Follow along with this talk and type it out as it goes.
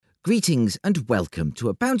Greetings and welcome to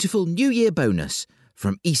a bountiful New Year bonus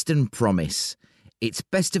from Eastern Promise. It's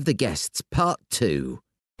Best of the Guests Part 2.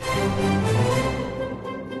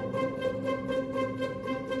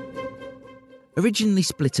 Originally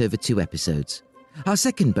split over 2 episodes, our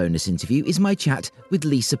second bonus interview is my chat with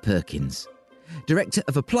Lisa Perkins, Director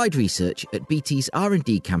of Applied Research at BT's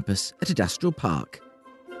R&D campus at Adastral Park.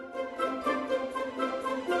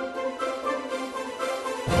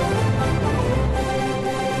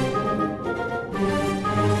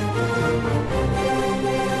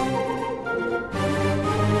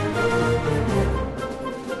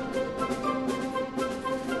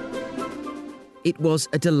 It was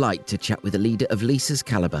a delight to chat with a leader of Lisa's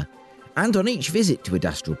calibre, and on each visit to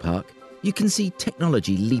Adastral Park, you can see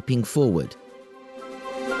technology leaping forward.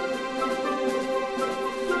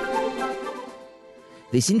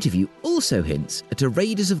 This interview also hints at a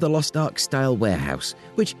Raiders of the Lost Ark style warehouse,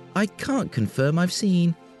 which I can't confirm I've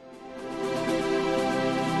seen.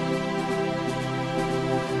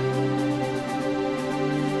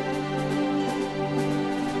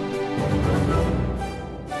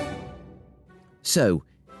 So,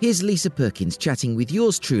 here's Lisa Perkins chatting with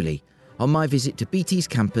yours truly on my visit to BT's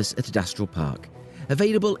campus at Adastral Park,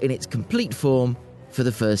 available in its complete form for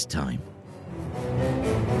the first time.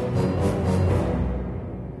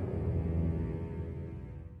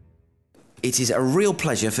 It is a real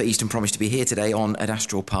pleasure for Eastern Promise to be here today on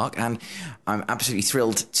Adastral Park, and I'm absolutely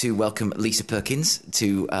thrilled to welcome Lisa Perkins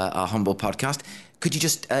to our humble podcast. Could you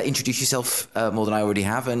just introduce yourself more than I already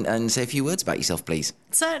have and say a few words about yourself, please?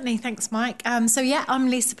 Certainly, thanks, Mike. I'm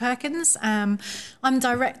Lisa Perkins. I'm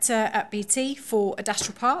Director at BT for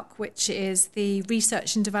Adastral Park, which is the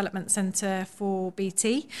Research and Development Centre for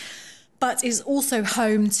BT, but is also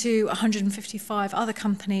home to 155 other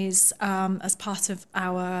companies as part of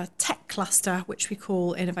our tech cluster, which we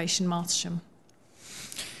call Innovation Martlesham.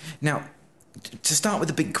 Now, to start with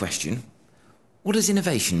the big question, what does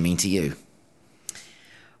innovation mean to you?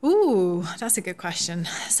 Ooh, that's a good question.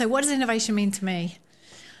 So what does innovation mean to me?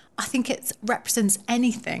 I think it represents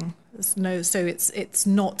anything. So it's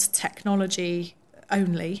not technology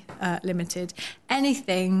only limited.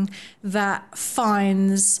 Anything that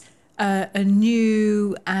finds a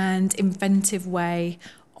new and inventive way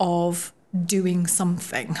of doing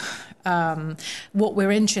something. What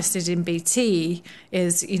we're interested in BT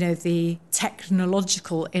is, the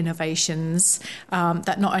technological innovations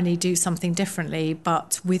that not only do something differently,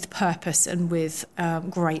 but with purpose and with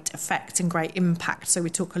great effect and great impact. So we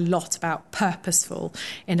talk a lot about purposeful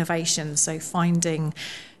innovation. So finding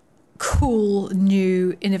cool,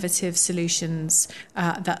 new, innovative solutions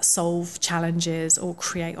that solve challenges or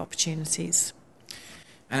create opportunities.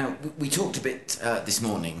 We talked a bit this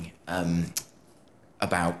morning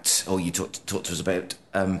about, or you talked to us about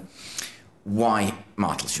why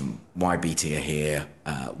Martlesham, why BT are here,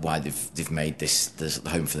 why they've made this the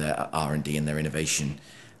home for their R&D and their innovation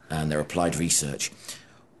and their applied research.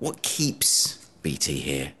 What keeps BT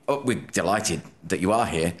here? Oh, we're delighted that you are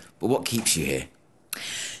here, but what keeps you here?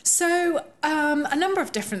 So a number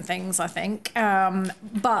of different things, I think,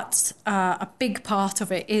 but a big part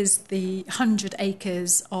of it is the 100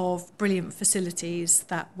 acres of brilliant facilities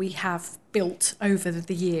that we have built over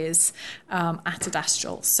the years at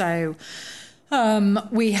Adastral. So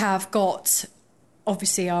we have got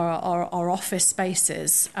obviously our office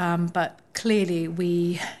spaces, but clearly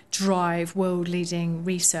we drive world-leading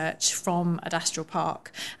research from Adastral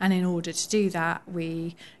Park, and in order to do that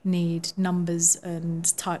we need numbers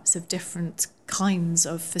and types of different kinds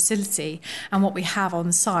of facility. And what we have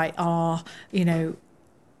on site are,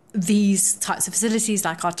 these types of facilities,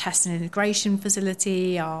 like our test and integration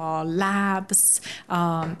facility, our labs,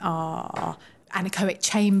 our anechoic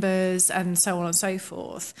chambers, and so on and so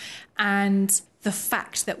forth. And the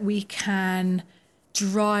fact that we can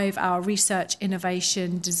drive our research,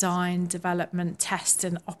 innovation, design, development, test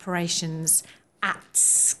and operations at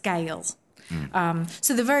scale.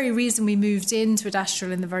 So the very reason we moved into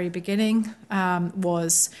Adastral in the very beginning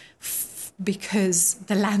was because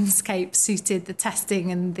the landscape suited the testing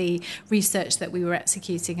and the research that we were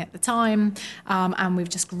executing at the time. And we've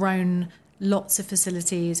just grown lots of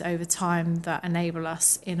facilities over time that enable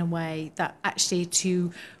us in a way that actually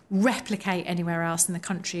to replicate anywhere else in the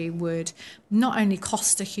country would not only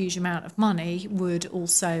cost a huge amount of money, would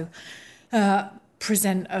also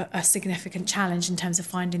present a significant challenge in terms of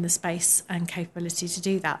finding the space and capability to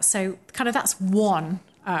do that. So kind of that's one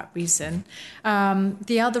reason.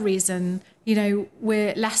 The other reason,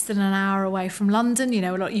 we're less than an hour away from London.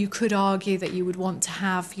 You could argue that you would want to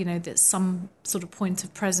have, that some sort of point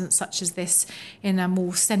of presence such as this in a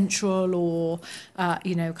more central or,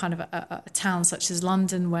 kind of a town such as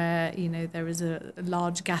London where, there is a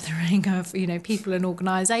large gathering of, people and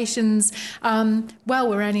organisations.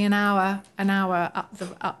 We're only an hour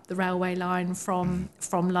up the railway line from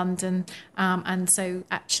London. And so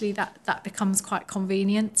actually that becomes quite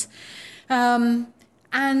convenient. And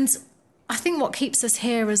I think what keeps us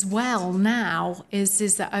here as well now is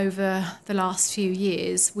that over the last few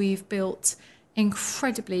years, we've built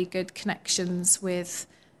incredibly good connections with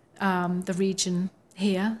the region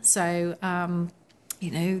here. So,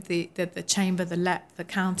 the Chamber, the LEP, the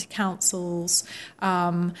county councils,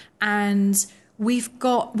 and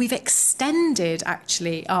we've extended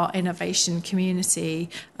actually our innovation community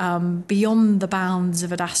beyond the bounds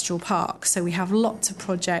of Adastral Park. So we have lots of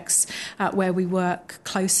projects where we work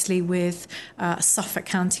closely with Suffolk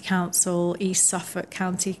County Council, East Suffolk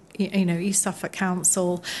County, East Suffolk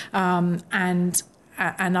Council, and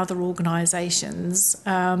other organisations.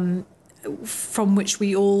 From which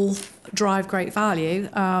we all derive great value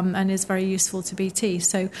and is very useful to BT.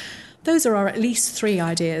 So those are our at least three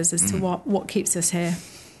ideas as to what keeps us here.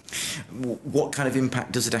 What kind of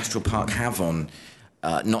impact does Adastral Park have on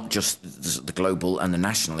not just the global and the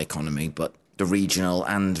national economy, but the regional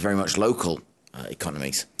and very much local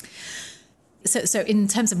economies? So in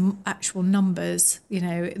terms of actual numbers, the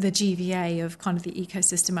GVA of kind of the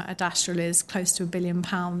ecosystem at Adastral is close to £1 billion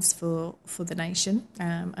for the nation,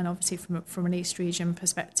 and obviously from an East Region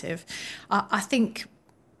perspective. I think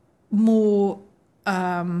more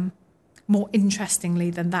interestingly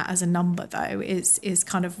than that as a number, though, is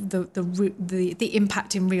kind of the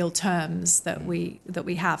impact in real terms that we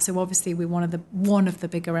have. So obviously we're one of the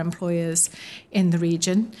bigger employers in the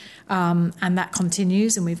region, and that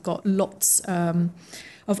continues, and we've got lots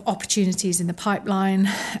of opportunities in the pipeline.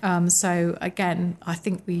 So again, I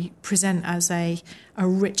think we present as a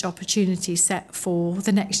rich opportunity set for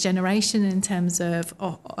the next generation in terms of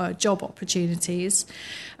job opportunities.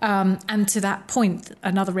 And to that point,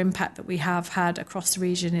 another impact that we have had across the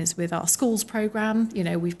region is with our schools programme.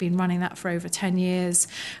 We've been running that for over 10 years,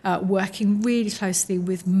 working really closely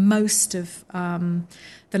with most of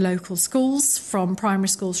the local schools, from primary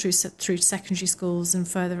schools through to secondary schools and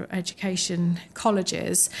further education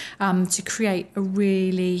colleges, to create a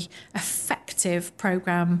really effective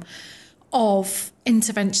programme of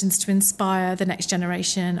interventions to inspire the next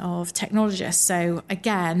generation of technologists. So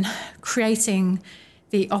again, creating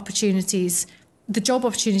the opportunities, the job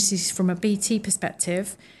opportunities from a BT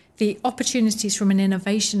perspective, the opportunities from an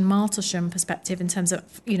innovation Martlesham perspective in terms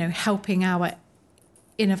of, helping our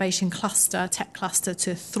innovation cluster, tech cluster,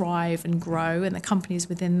 to thrive and grow, and the companies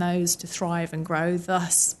within those to thrive and grow,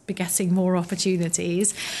 thus begetting more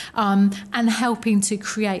opportunities, and helping to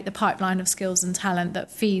create the pipeline of skills and talent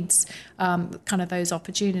that feeds kind of those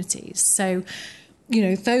opportunities. So,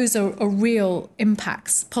 those are real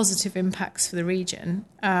impacts, positive impacts for the region.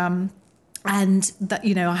 And that,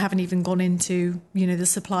 I haven't even gone into, the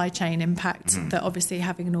supply chain impact that obviously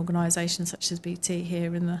having an organisation such as BT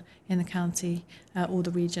here in the county or the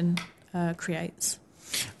region creates.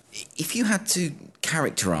 If you had to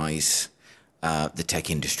characterise the tech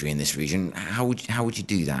industry in this region, how would you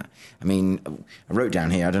do that? I mean, I wrote down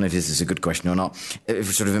here, I don't know if this is a good question or not,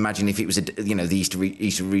 if sort of imagine if it was, the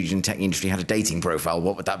Eastern region tech industry had a dating profile,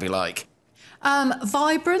 what would that be like?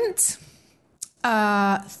 Vibrant.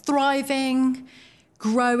 Thriving,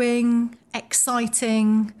 growing,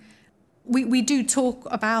 exciting. We do talk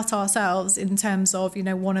about ourselves in terms of,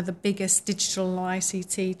 one of the biggest digital and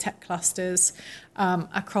ICT tech clusters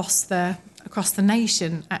across the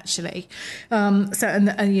nation, actually. And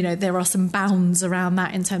there are some bounds around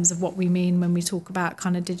that in terms of what we mean when we talk about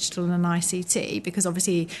kind of digital and ICT, because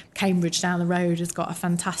obviously Cambridge down the road has got a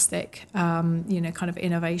fantastic, kind of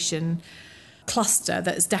innovation cluster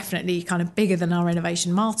that's definitely kind of bigger than our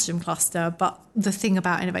Innovation Martlesham cluster. But the thing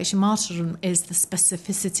about Innovation Martlesham is the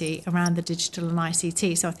specificity around the digital and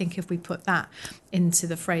ICT. So I think if we put that into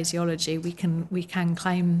the phraseology, we can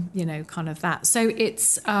claim, kind of that. So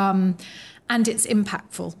it's and it's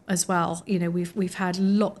impactful as well. We've had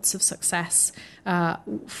lots of success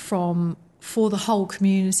for the whole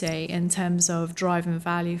community in terms of driving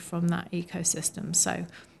value from that ecosystem. So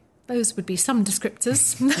those would be some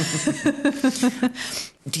descriptors.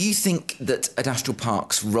 Do you think that Adastral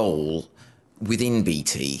Park's role within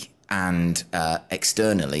BT and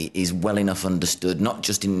externally is well enough understood, not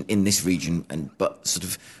just in this region, but sort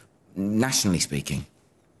of nationally speaking?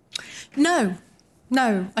 No,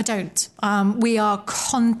 I don't. We are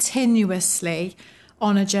continuously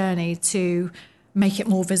on a journey to make it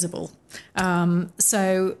more visible.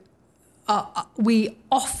 We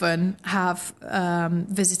often have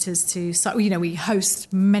visitors to, we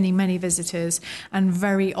host many visitors, and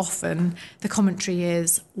very often the commentary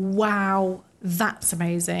is, wow, that's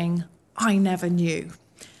amazing, I never knew.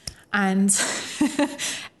 And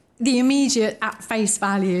the immediate at face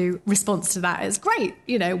value response to that is great.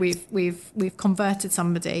 We've converted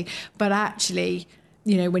somebody, but actually,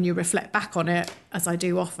 when you reflect back on it, as I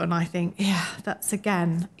do often, I think, yeah, that's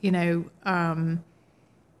again,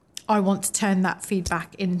 I want to turn that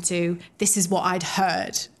feedback into, this is what I'd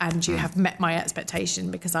heard, and you have met my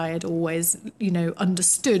expectation, because I had always,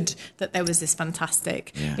 understood that there was this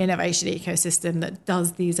fantastic innovation ecosystem that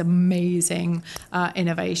does these amazing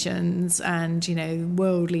innovations and,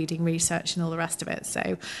 world-leading research and all the rest of it.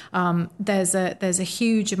 So there's a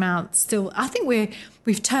huge amount still. I think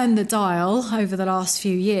we've turned the dial over the last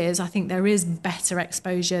few years. I think there is better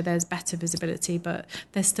exposure, there's better visibility, but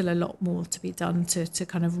there's still a lot more to be done to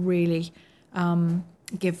kind of really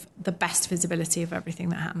give the best visibility of everything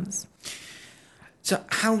that happens. So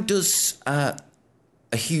how does a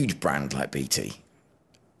huge brand like BT,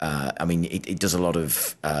 it does a lot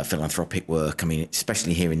of philanthropic work.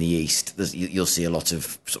 Especially here in the East, you'll see a lot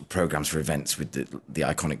of sort of programs for events with the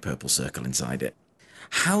iconic purple circle inside it.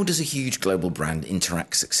 How does a huge global brand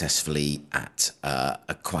interact successfully at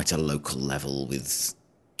quite a local level with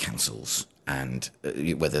councils, and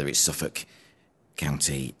whether it's Suffolk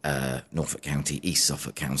County, Norfolk County, East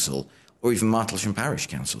Suffolk Council, or even Martlesham Parish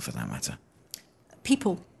Council for that matter?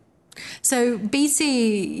 People. So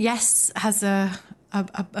BT, yes, has a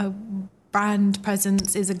brand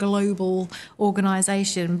presence, is a global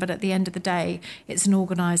organisation, but at the end of the day, it's an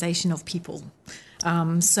organisation of people.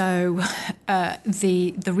 The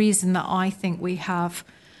reason that I think we have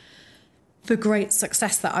the great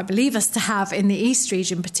success that I believe us to have in the East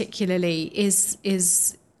region particularly is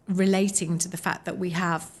relating to the fact that we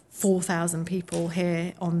have 4,000 people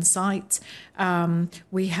here on site.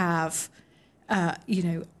 We have, our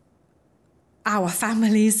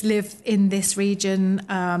families live in this region.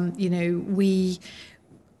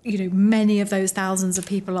 Many of those thousands of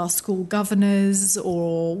people are school governors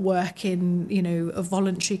or work in, a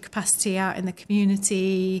voluntary capacity out in the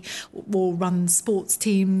community, or run sports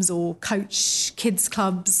teams or coach kids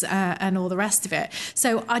clubs and all the rest of it.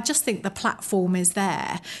 So I just think the platform is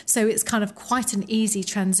there. So it's kind of quite an easy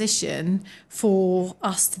transition for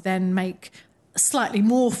us to then make slightly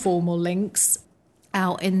more formal links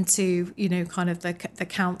out into, kind of the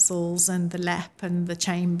councils and the LEP and the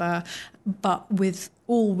chamber, but with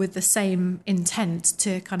the same intent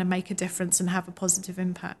to kind of make a difference and have a positive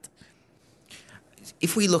impact.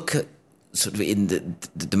 If we look at sort of in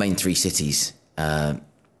the main three cities in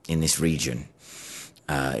this region,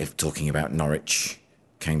 if talking about Norwich,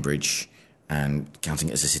 Cambridge, and counting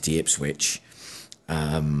it as a city, Ipswich,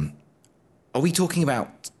 are we talking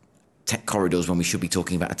about tech corridors when we should be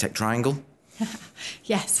talking about a tech triangle?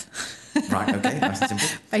 Yes. Right, okay, nice and simple.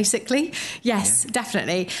 Basically, yes,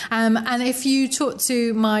 definitely. And if you talk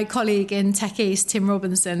to my colleague in Tech East, Tim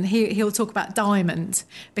Robinson, he'll talk about Diamond,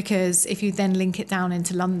 because if you then link it down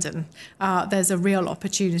into London, there's a real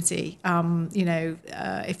opportunity,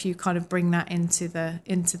 if you kind of bring that into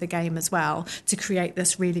the game as well, to create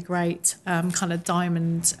this really great kind of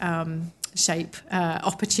diamond shape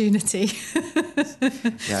opportunity.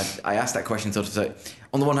 Yeah, I asked that question sort of so.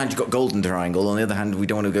 On the one hand, you've got Golden Triangle. On the other hand, we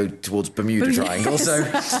don't want to go towards Bermuda Triangle. Yes. So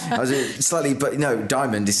I was slightly, but no,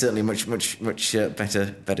 Diamond is certainly much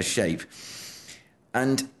better shape.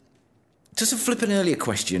 And to sort of flip an earlier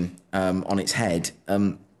question on its head,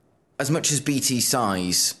 as much as BT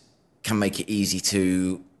size can make it easy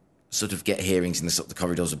to sort of get hearings in the sort of the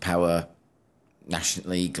corridors of power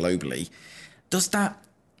nationally, globally, does that?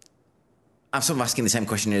 I'm sort of asking the same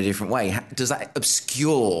question in a different way. Does that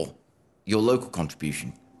obscure your local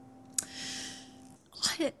contribution?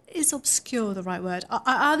 Is obscure the right word?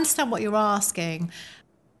 I understand what you're asking.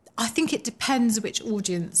 I think it depends which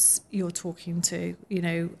audience you're talking to,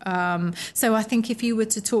 So I think if you were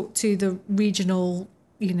to talk to the regional,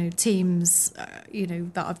 teams,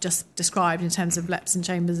 that I've just described in terms of LEPs and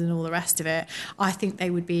chambers and all the rest of it, I think they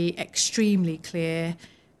would be extremely clear,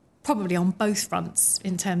 probably on both fronts,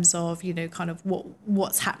 in terms of, kind of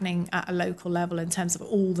what's happening at a local level in terms of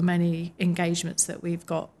all the many engagements that we've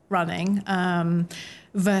got running,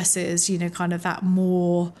 versus, kind of that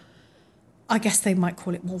more, I guess they might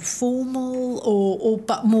call it more formal or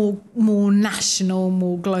but more national,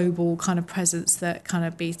 more global kind of presence that kind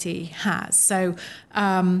of BT has. So,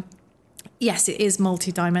 yes, it is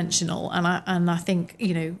multidimensional. And I think,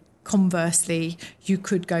 conversely, you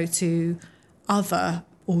could go to other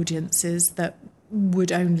audiences that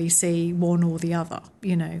would only see one or the other,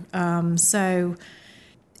 so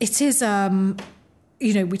it is,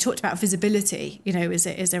 we talked about visibility,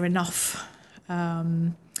 is there enough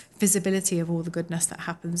visibility of all the goodness that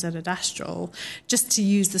happens at Adastral? Just to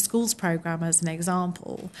use the schools programme as an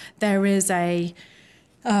example, there is a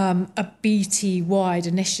BT-wide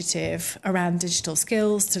initiative around digital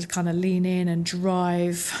skills to kind of lean in and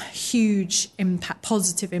drive huge impact,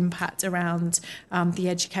 positive impact around the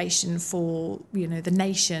education for, the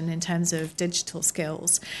nation in terms of digital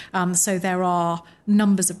skills. So there are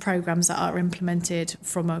numbers of programmes that are implemented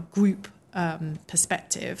from a group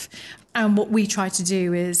perspective. And what we try to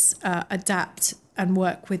do is adapt and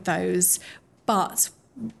work with those. But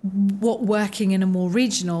what working in a more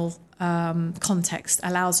regional context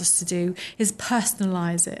allows us to do is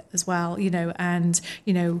personalise it as well, and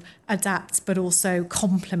adapt, but also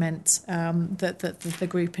complement the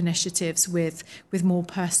group initiatives with more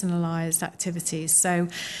personalised activities. So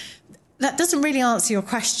that doesn't really answer your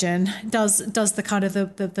question. Does the kind of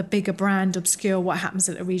the bigger brand obscure what happens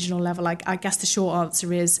at a regional level? I guess the short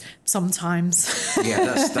answer is sometimes. Yeah,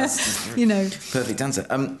 that's perfect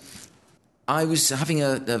answer. I was having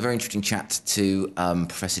a very interesting chat to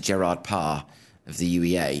Professor Gerard Parr of the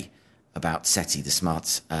UEA about SETI, the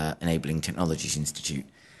Smart Enabling Technologies Institute.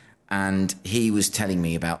 And he was telling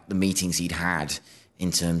me about the meetings he'd had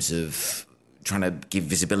in terms of trying to give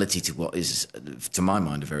visibility to what is, to my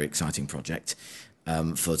mind, a very exciting project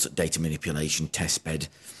for sort of data manipulation, testbed,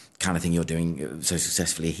 kind of thing you're doing so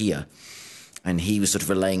successfully here. And he was sort of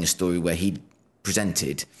relaying a story where he'd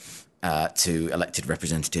presented to elected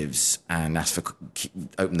representatives and asked for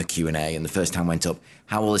open the Q&A, and the first hand went up,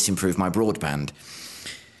 how will this improve my broadband?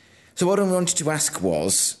 So what I wanted to ask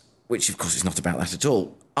was, which of course is not about that at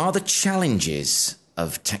all, are the challenges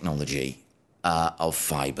of technology, of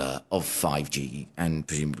fibre, of 5G and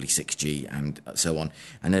presumably 6G and so on,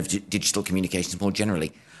 and of digital communications more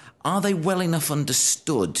generally, are they well enough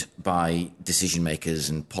understood by decision makers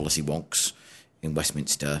and policy wonks in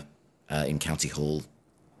Westminster, in County Hall?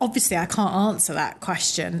 Obviously, I can't answer that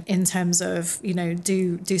question in terms of,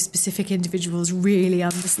 do specific individuals really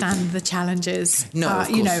understand the challenges? No, of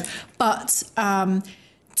course. But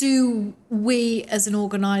do we as an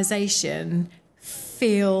organisation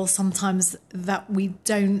feel sometimes that we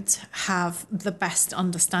don't have the best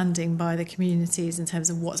understanding by the communities in terms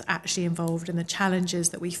of what's actually involved and the challenges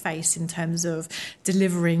that we face in terms of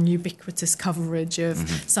delivering ubiquitous coverage of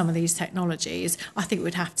some of these technologies? I think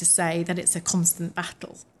we'd have to say that it's a constant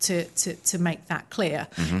battle to make that clear,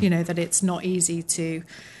 that it's not easy to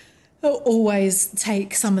always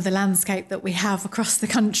take some of the landscape that we have across the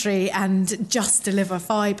country and just deliver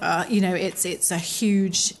fibre. It's a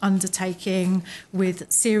huge undertaking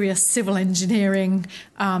with serious civil engineering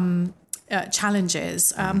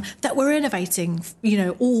challenges that we're innovating,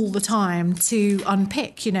 all the time to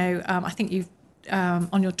unpick. I think you've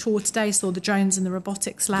on your tour today saw the drones in the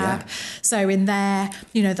robotics lab. Yeah. So in there,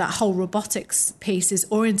 that whole robotics piece is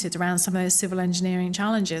oriented around some of those civil engineering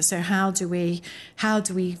challenges. So how do we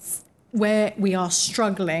where we are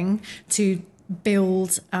struggling to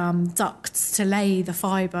build ducts to lay the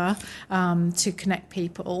fibre to connect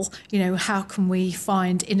people, how can we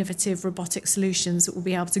find innovative robotic solutions that will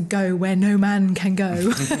be able to go where no man can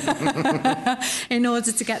go in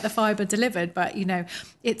order to get the fibre delivered? But,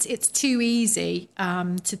 it's too easy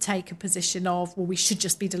to take a position of, well, we should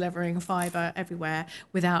just be delivering fibre everywhere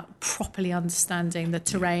without properly understanding the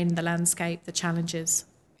terrain, the landscape, the challenges.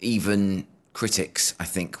 Even critics, I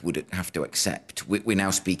think, would have to accept. We're now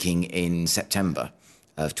speaking in September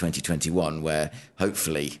of 2021, where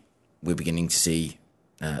hopefully we're beginning to see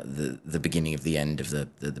the beginning of the end of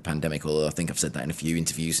the pandemic, although I think I've said that in a few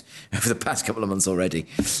interviews over the past couple of months already.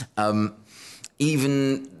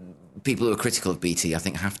 Even people who are critical of BT, I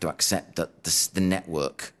think, have to accept that the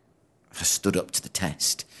network has stood up to the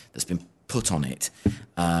test that's been put on it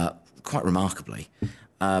quite remarkably.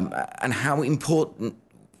 And how important,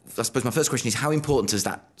 I suppose my first question is, how important has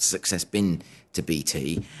that success been to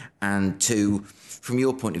BT? And two, from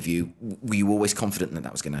your point of view, were you always confident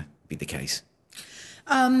that was going to be the case?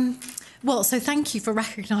 Well, so thank you for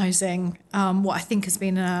recognising what I think has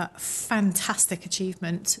been a fantastic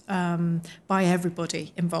achievement by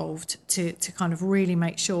everybody involved to kind of really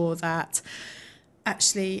make sure that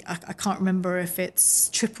actually, I can't remember if it's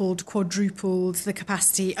tripled, quadrupled the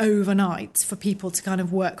capacity overnight for people to kind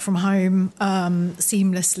of work from home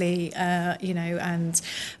seamlessly, and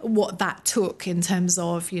what that took in terms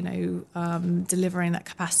of, delivering that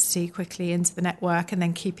capacity quickly into the network and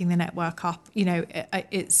then keeping the network up,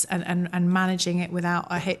 it's and managing it without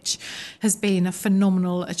a hitch has been a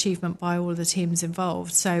phenomenal achievement by all of the teams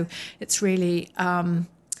involved. So it's really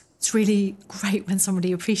great when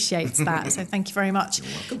somebody appreciates that. So thank you very much. You're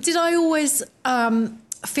welcome. Did I always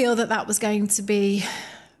feel that was going to be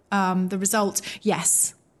the result?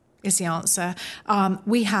 Yes, is the answer.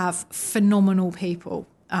 We have phenomenal people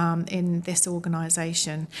in this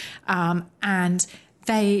organisation, and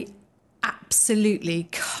they absolutely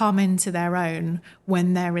come into their own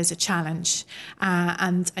when there is a challenge,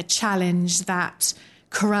 and a challenge that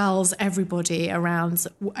corrals everybody around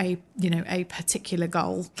a particular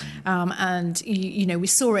goal, and we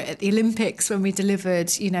saw it at the Olympics when we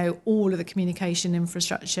delivered all of the communication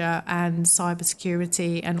infrastructure and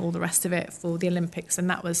cybersecurity and all the rest of it for the Olympics, and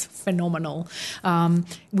that was phenomenal.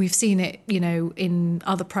 We've seen it in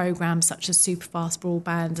other programs such as Superfast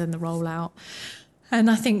Broadband and the rollout. And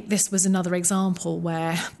I think this was another example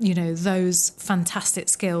where, those fantastic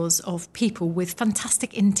skills of people with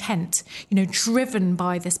fantastic intent, driven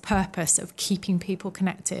by this purpose of keeping people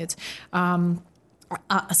connected. So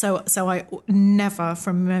I never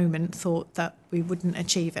for a moment thought that we wouldn't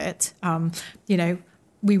achieve it.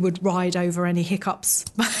 We would ride over any hiccups,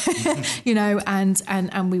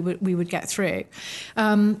 and we would get through.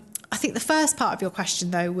 I think the first part of your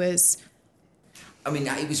question, though, was...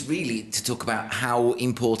 it was really to talk about how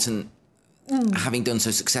important having done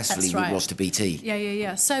so successfully was to BT.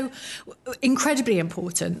 Yeah. So incredibly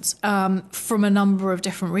important from a number of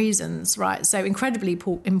different reasons, right? So incredibly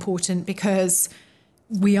important because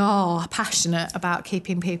we are passionate about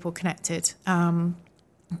keeping people connected. And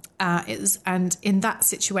in that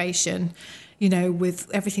situation, with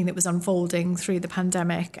everything that was unfolding through the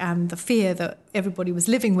pandemic and the fear that everybody was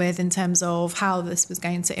living with in terms of how this was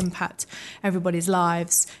going to impact everybody's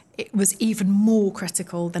lives, it was even more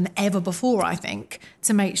critical than ever before, I think,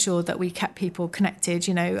 to make sure that we kept people connected.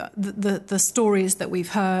 The stories that we've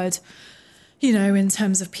heard, in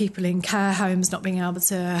terms of people in care homes not being able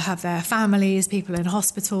to have their families, people in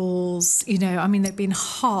hospitals, they've been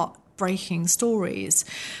heartbreaking stories.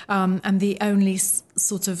 And the only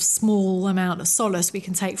sort of small amount of solace we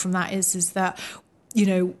can take from that is that,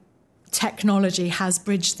 technology has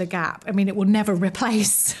bridged the gap. It will never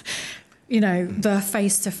replace, the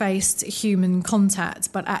face-to-face human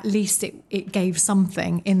contact, but at least it gave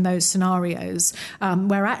something in those scenarios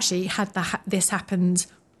where actually had this happened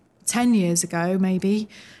 10 years ago, maybe,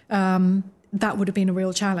 that would have been a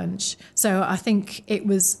real challenge. So I think it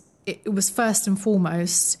was first and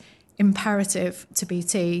foremost imperative to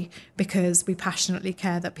BT because we passionately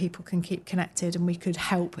care that people can keep connected and we could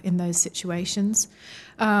help in those situations.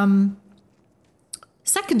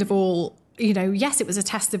 Second of all, yes, it was a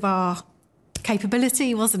test of our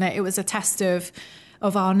capability, wasn't it? It was a test of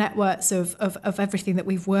our networks, of everything that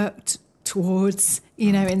we've worked towards,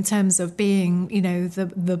 in terms of being,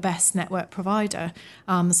 the best network provider.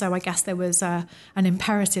 So I guess there was an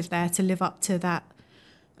imperative there to live up to that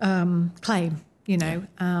claim.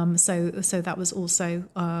 So that was also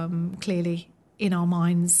clearly in our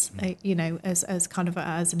minds, as kind of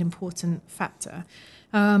as an important factor.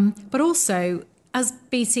 But also, as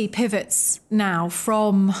BT pivots now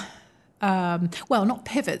from, not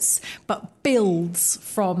pivots, but builds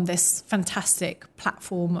from this fantastic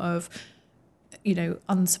platform of,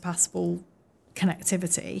 unsurpassable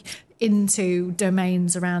connectivity into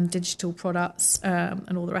domains around digital products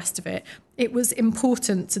and all the rest of it, it was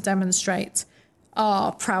important to demonstrate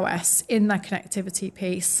our prowess in that connectivity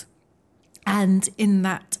piece and in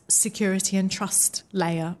that security and trust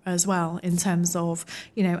layer as well, in terms of,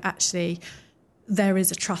 actually there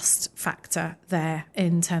is a trust factor there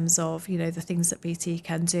in terms of, the things that BT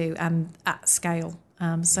can do and at scale.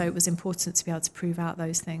 So it was important to be able to prove out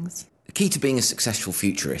those things. The key to being a successful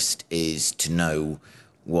futurist is to know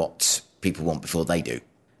what people want before they do.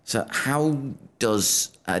 So how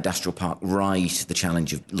does Adastral Park ride the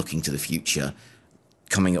challenge of looking to the future,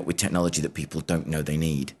 coming up with technology that people don't know they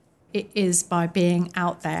need? It is by being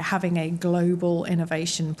out there, having a global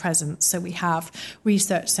innovation presence. So we have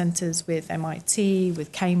research centres with MIT,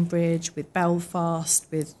 with Cambridge, with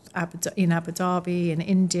Belfast, in Abu Dhabi, in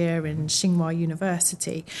India, in Tsinghua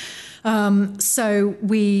University. So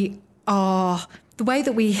we are... The way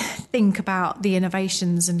that we think about the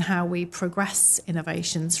innovations and how we progress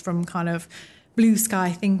innovations from kind of blue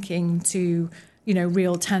sky thinking to,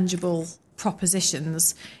 real tangible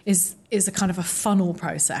propositions is a kind of a funnel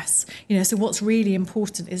process. So what's really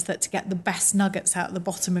important is that to get the best nuggets out the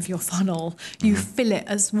bottom of your funnel, you fill it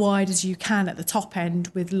as wide as you can at the top end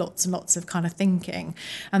with lots and lots of kind of thinking.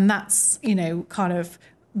 And that's, kind of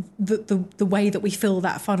the way that we fill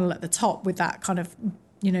that funnel at the top with that kind of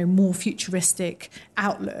more futuristic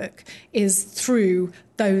outlook is through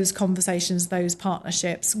those conversations, those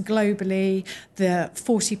partnerships globally, the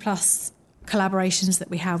 40 plus collaborations that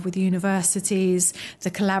we have with universities,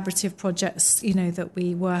 the collaborative projects, that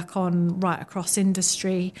we work on right across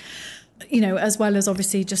industry, as well as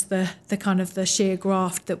obviously just the kind of the sheer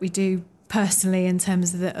graft that we do personally in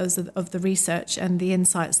terms of the research and the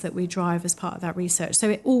insights that we drive as part of that research. So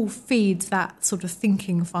it all feeds that sort of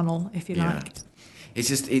thinking funnel, if you like. It's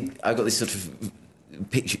just, I've got this sort of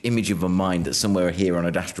image of my mind that somewhere here on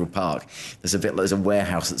Industrial Park, there's a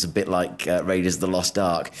warehouse that's a bit like Raiders of the Lost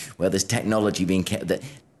Ark, where there's technology being kept, that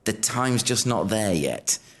the time's just not there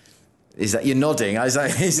yet. Is that, you're nodding? Is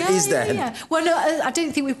there? Yeah. Well, no, I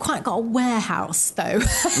don't think we've quite got a warehouse, though.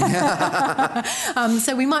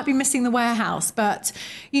 So we might be missing the warehouse, but,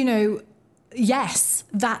 yes,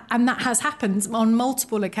 that has happened on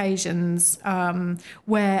multiple occasions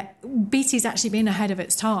where BT's actually been ahead of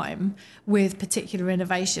its time with particular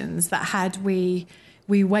innovations that had we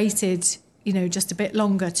waited, just a bit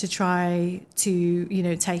longer to try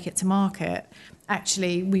to, take it to market,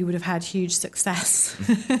 actually we would have had huge success.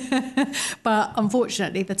 But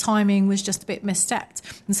unfortunately, the timing was just a bit misstepped,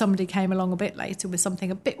 and somebody came along a bit later with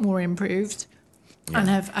something a bit more improved. Yeah. And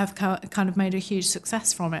have kind of made a huge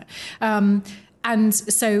success from it. And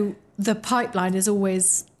so the pipeline is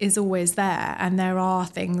always there, and there are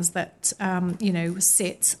things that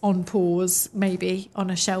sit on pause, maybe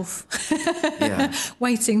on a shelf,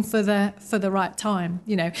 waiting for the right time.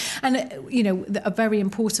 And a very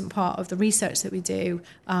important part of the research that we do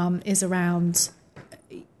is around.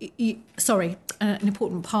 An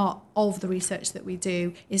important part of the research that we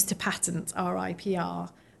do is to patent our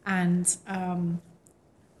IPR and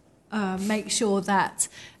make sure that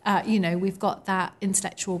we've got that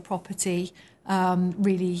intellectual property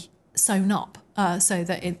really sewn up, so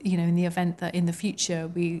that in the event that in the future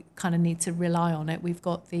we kind of need to rely on it, we've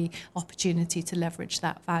got the opportunity to leverage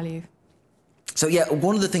that value. So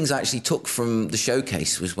one of the things I actually took from the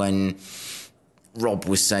showcase was when Rob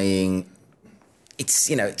was saying it's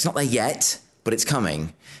not there yet, but it's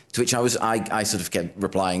coming. To which I sort of kept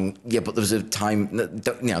replying, but there was a time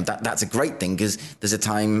that's a great thing, because there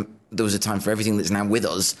was a time for everything that's now with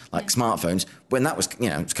us, like smartphones, when that was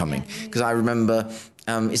it's coming. Because I remember,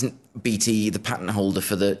 isn't BT the patent holder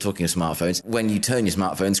for talking of smartphones? When you turn your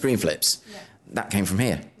smartphone, screen flips. Yeah. That came from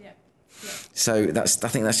here. Yeah. So I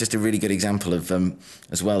think that's just a really good example of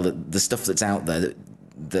as well, that the stuff that's out there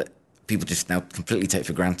that people just now completely take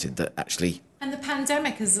for granted, that actually. And the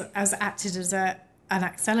pandemic has acted as an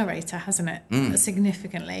accelerator, hasn't it?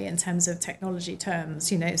 Significantly in terms of technology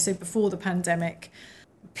terms. So before the pandemic,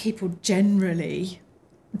 people generally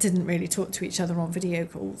didn't really talk to each other on video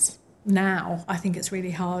calls. Now, I think it's really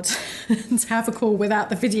hard to have a call without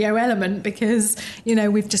the video element, because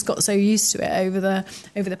we've just got so used to it over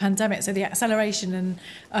the pandemic. So the acceleration and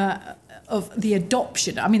of the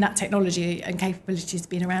adoption, I mean, that technology and capability has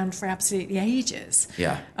been around for absolutely ages.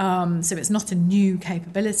 Yeah. So it's not a new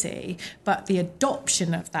capability, but the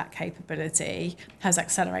adoption of that capability has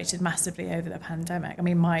accelerated massively over the pandemic. I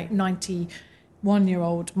mean, my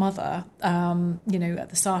 91-year-old mother, at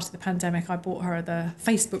the start of the pandemic, I bought her the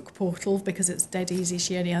Facebook portal because it's dead easy.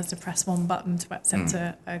 She only has to press one button to accept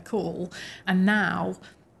a call. And now,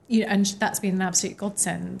 and that's been an absolute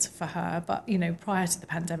godsend for her. But, prior to the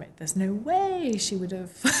pandemic, there's no way she would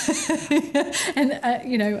have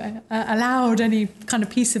allowed any kind of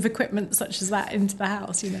piece of equipment such as that into the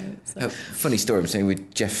house, So. Funny story, I'm saying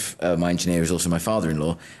with Jeff, my engineer, who's also my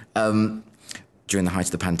father-in-law, during the height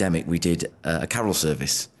of the pandemic, we did a carol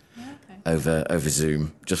service over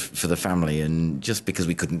Zoom, just for the family, and just because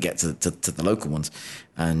we couldn't get to the local ones.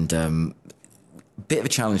 And a bit of a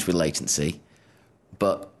challenge with latency,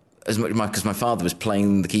 but as much because my father was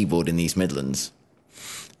playing the keyboard in the East Midlands,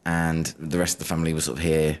 and the rest of the family was sort of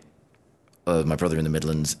here, my brother in the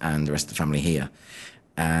Midlands, and the rest of the family here.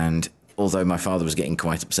 And although my father was getting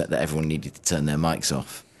quite upset that everyone needed to turn their mics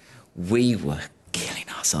off, we were killing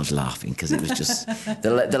ourselves laughing, because it was just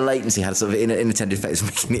the latency had sort of inattentive effects,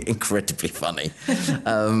 making it incredibly funny.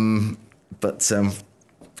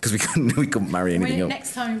 Because we couldn't marry anything up.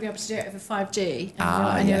 Next time you'll be able to do it over 5G,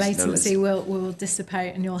 and your latency will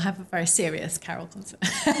dissipate, and you'll have a very serious carol concert.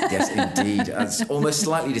 Yes, indeed. It's almost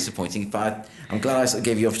slightly disappointing, but I'm glad I sort of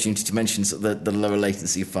gave you the opportunity to mention sort of the lower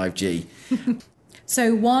latency of 5G.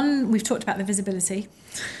 So one, we've talked about the visibility.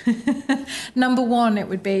 Number one, it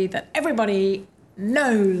would be that everybody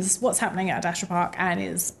knows what's happening at Adastra Park and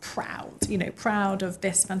is proud of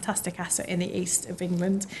this fantastic asset in the east of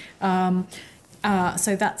England.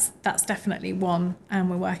 So that's definitely one, and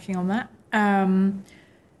we're working on that.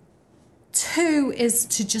 Two is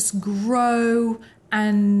to just grow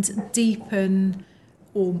and deepen,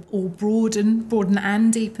 or broaden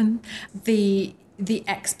and deepen the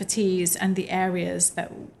expertise and the areas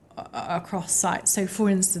that are across sites. So,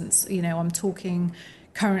 for instance, I'm talking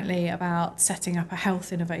currently about setting up a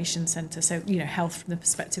health innovation centre. So, health from the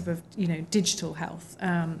perspective of digital health,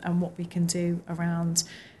 and what we can do around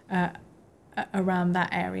that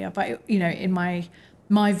area. But in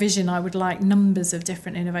my vision, I would like numbers of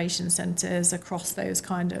different innovation centres across those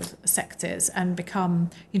kind of sectors, and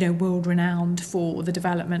become world renowned for the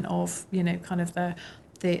development of kind of the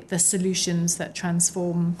solutions that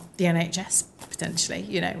transform the NHS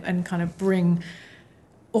potentially, and kind of bring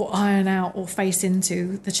or iron out or face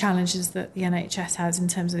into the challenges that the NHS has in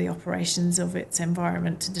terms of the operations of its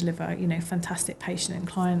environment to deliver, fantastic patient and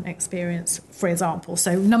client experience, for example.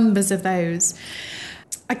 So numbers of those.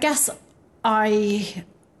 I guess I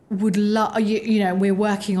would love, we're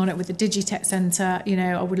working on it with the Digitech Centre.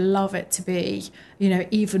 I would love it to be,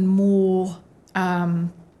 even more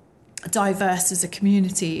diverse as a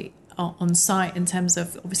community on site, in terms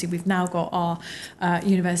of, obviously we've now got our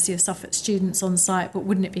University of Suffolk students on site, but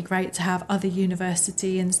wouldn't it be great to have other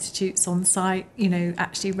university institutes on site,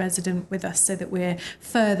 actually resident with us, so that we're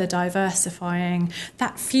further diversifying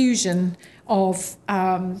that fusion of,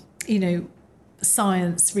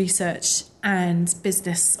 science, research and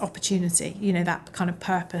business opportunity, that kind of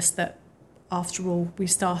purpose that, after all, we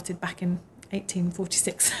started back in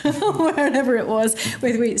 1846, wherever it was,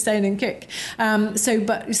 with Wheatstone and Cook.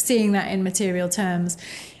 But seeing that in material terms.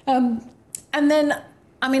 And then,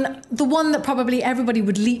 the one that probably everybody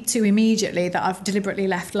would leap to immediately, that I've deliberately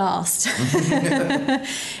left last,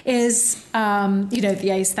 is,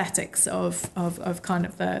 the aesthetics of kind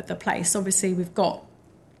of the place. Obviously, we've got,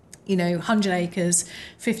 100 acres,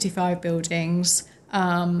 55 buildings,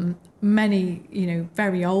 many,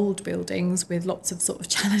 very old buildings with lots of sort of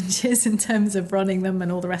challenges in terms of running them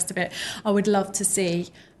and all the rest of it. I would love to see,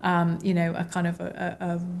 a kind of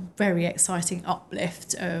a very exciting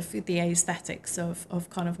uplift of the aesthetics of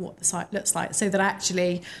kind of what the site looks like, so that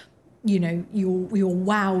actually, you're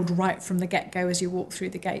wowed right from the get-go as you walk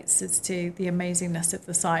through the gates as to the amazingness of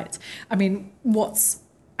the site.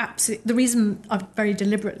 The reason I've very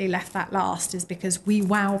deliberately left that last is because we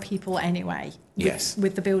wow people anyway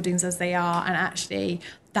with the buildings as they are, and actually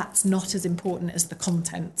that's not as important as the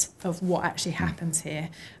content of what actually happens here.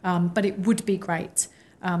 But it would be great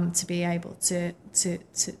to be able to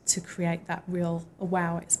create that real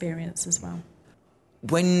wow experience as well.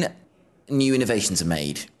 When new innovations are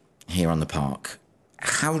made here on the park,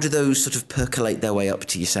 how do those sort of percolate their way up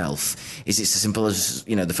to yourself? Is it as simple as,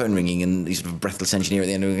 the phone ringing and the sort of breathless engineer at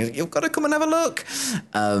the end of, you've got to come and have a look?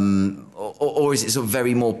 Or is it sort of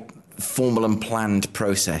very more formal and planned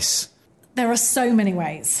process? There are so many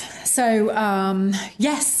ways. So,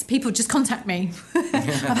 yes, people just contact me.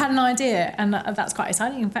 I've had an idea, and that's quite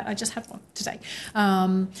exciting. In fact, I just had one today.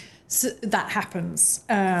 So that happens.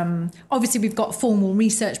 Obviously, we've got formal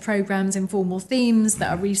research programs, informal themes that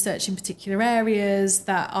are researching particular areas,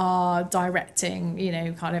 that are directing,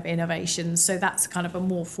 kind of innovations. So that's kind of a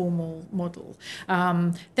more formal model.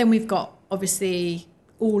 Then we've got, obviously,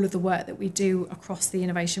 all of the work that we do across the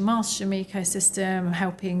Innovation Mastership ecosystem,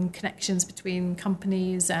 helping connections between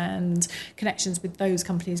companies and connections with those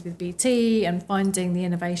companies with BT, and finding the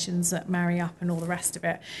innovations that marry up and all the rest of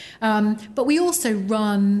it. But we also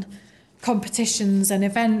run competitions and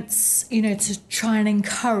events, to try and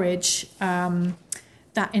encourage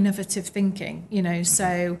that innovative thinking,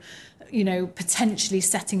 so, potentially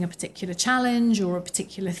setting a particular challenge or a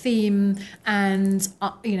particular theme, and,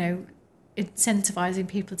 incentivizing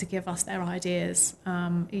people to give us their ideas,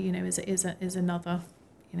 is another,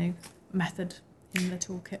 method in the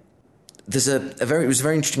toolkit. There's it was a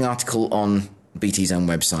very interesting article on BT's own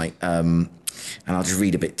website, and I'll just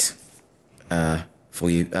read a bit for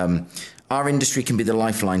you. Our industry can be the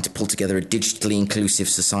lifeline to pull together a digitally inclusive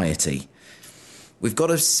society. We've got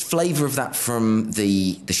a flavour of that from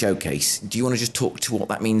the showcase. Do you want to just talk to what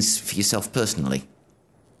that means for yourself personally?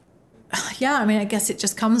 Yeah, I guess it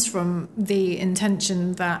just comes from the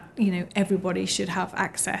intention that, everybody should have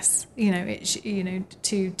access,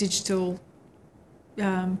 to digital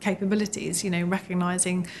capabilities,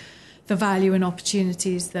 recognising the value and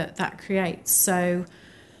opportunities that creates. So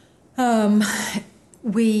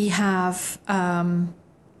we have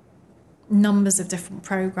numbers of different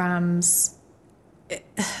programs.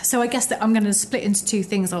 So I guess that I'm going to split into two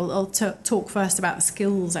things. I'll talk first about the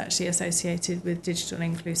skills actually associated with digital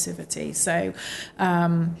inclusivity. So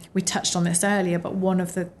we touched on this earlier, but one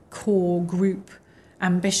of the core group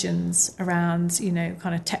ambitions around,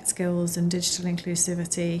 kind of tech skills and digital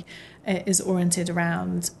inclusivity is oriented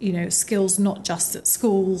around, skills not just at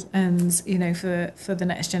school and, for the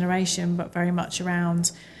next generation, but very much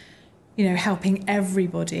around, helping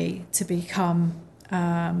everybody to become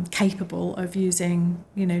capable of using,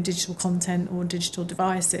 digital content or digital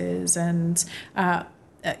devices and,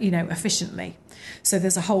 efficiently. So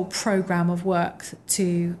there's a whole program of work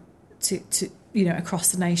to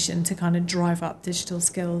across the nation to kind of drive up digital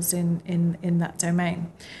skills in that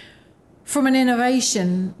domain. From an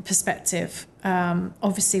innovation perspective,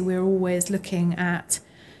 obviously we're always looking at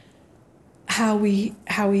how we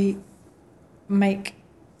make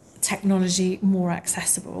technology more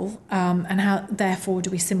accessible, and how therefore do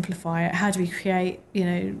we simplify it? How do we create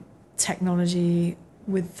technology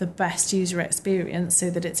with the best user experience so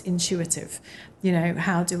that it's intuitive?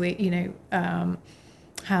 How do we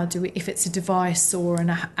if it's a device or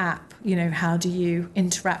an app, how do you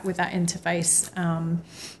interact with that interface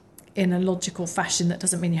in a logical fashion that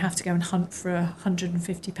doesn't mean you have to go and hunt for a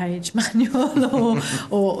 150-page manual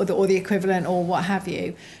or the equivalent or what have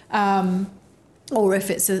you. Or if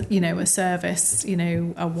it's a service, a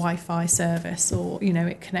Wi-Fi service, or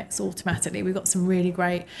it connects automatically. We've got some really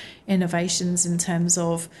great innovations in terms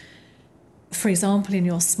of, for example, in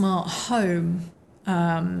your smart home.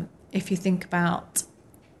 If you think about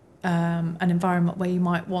an environment where you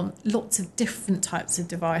might want lots of different types of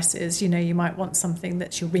devices, you might want something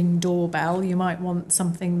that's your Ring doorbell. You might want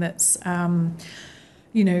something that's,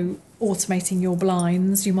 automating your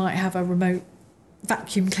blinds. You might have a remote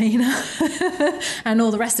vacuum cleaner and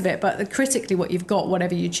all the rest of it, but critically what you've got,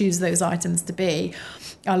 whatever you choose those items to be,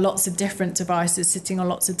 are lots of different devices sitting on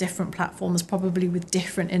lots of different platforms, probably with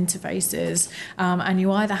different interfaces, and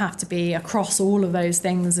you either have to be across all of those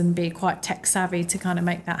things and be quite tech savvy to kind of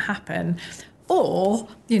make that happen, or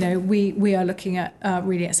we are looking at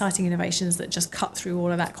really exciting innovations that just cut through all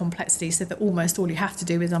of that complexity, so that almost all you have to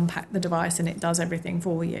do is unpack the device and it does everything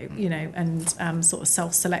for you, and sort of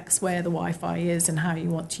self-selects where the Wi-Fi is and how you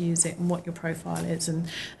want to use it and what your profile is and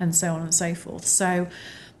so on and so forth. So,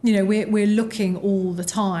 we're looking all the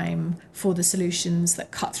time for the solutions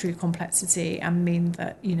that cut through complexity and mean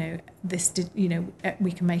that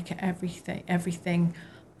we can make it everything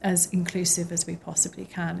as inclusive as we possibly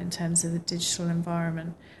can in terms of the digital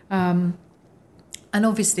environment. And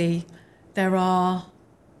obviously there are,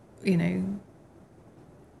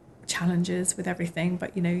 challenges with everything,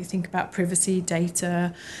 but, you think about privacy,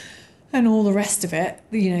 data, and all the rest of it,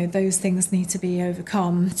 those things need to be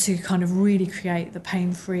overcome to kind of really create the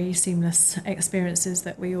pain-free, seamless experiences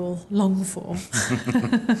that we all long for.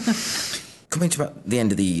 Coming to about the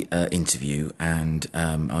end of the interview, and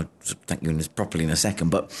I'll thank you properly in a second,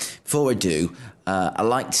 but before I do, I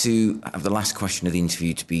like to have the last question of the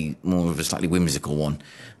interview to be more of a slightly whimsical one.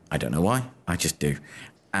 I don't know why, I just do.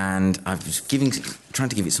 And I was trying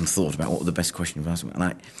to give it some thought about what the best question of asked me.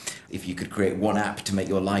 And if you could create one app to make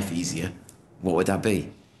your life easier, what would that be?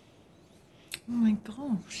 Oh my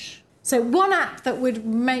gosh. So one app that would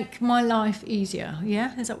make my life easier,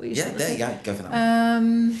 yeah? Is that what you said? Yeah, there you go. Go for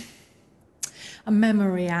that. A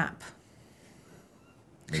memory app.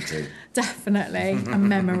 Me too. Definitely a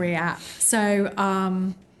memory app. So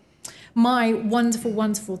my wonderful,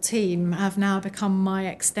 wonderful team have now become my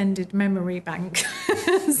extended memory bank.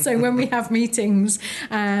 So when we have meetings,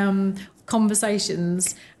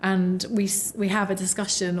 conversations, and we have a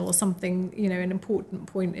discussion or something, an important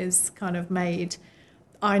point is kind of made,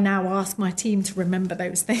 I now ask my team to remember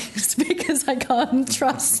those things because I can't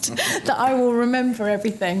trust that I will remember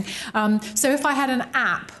everything. So if I had an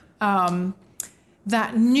app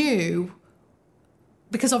that knew,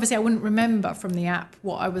 because obviously I wouldn't remember from the app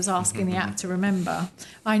what I was asking the app to remember,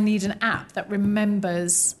 I need an app that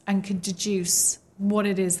remembers and can deduce what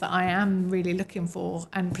it is that I am really looking for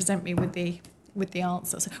and present me with the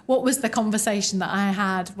answers. What was the conversation that I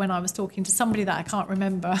had when I was talking to somebody that I can't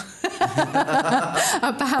remember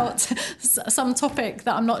about some topic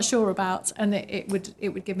that I'm not sure about, and it would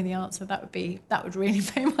give me the answer. That would really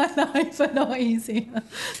make my life a lot easier.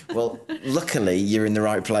 Well, luckily you're in the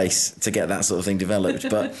right place to get that sort of thing developed.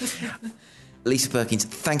 But Lisa Perkins,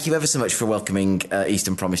 thank you ever so much for welcoming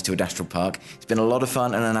Eastern Promise to Adastral Park. It's been a lot of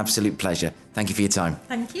fun and an absolute pleasure. Thank you for your time.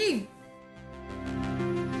 Thank you.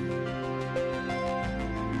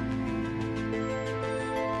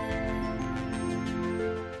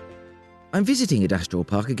 I'm visiting Adastral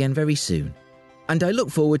Park again very soon. and I look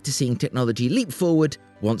forward to seeing technology leap forward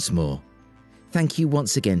once more. Thank you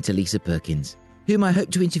once again to Lisa Perkins, whom I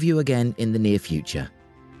hope to interview again in the near future.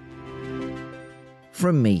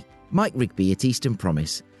 From me, Mike Rigby at Eastern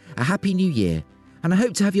Promise, a happy new year, and I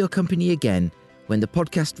hope to have your company again when the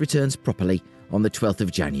podcast returns properly on the 12th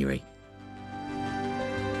of January.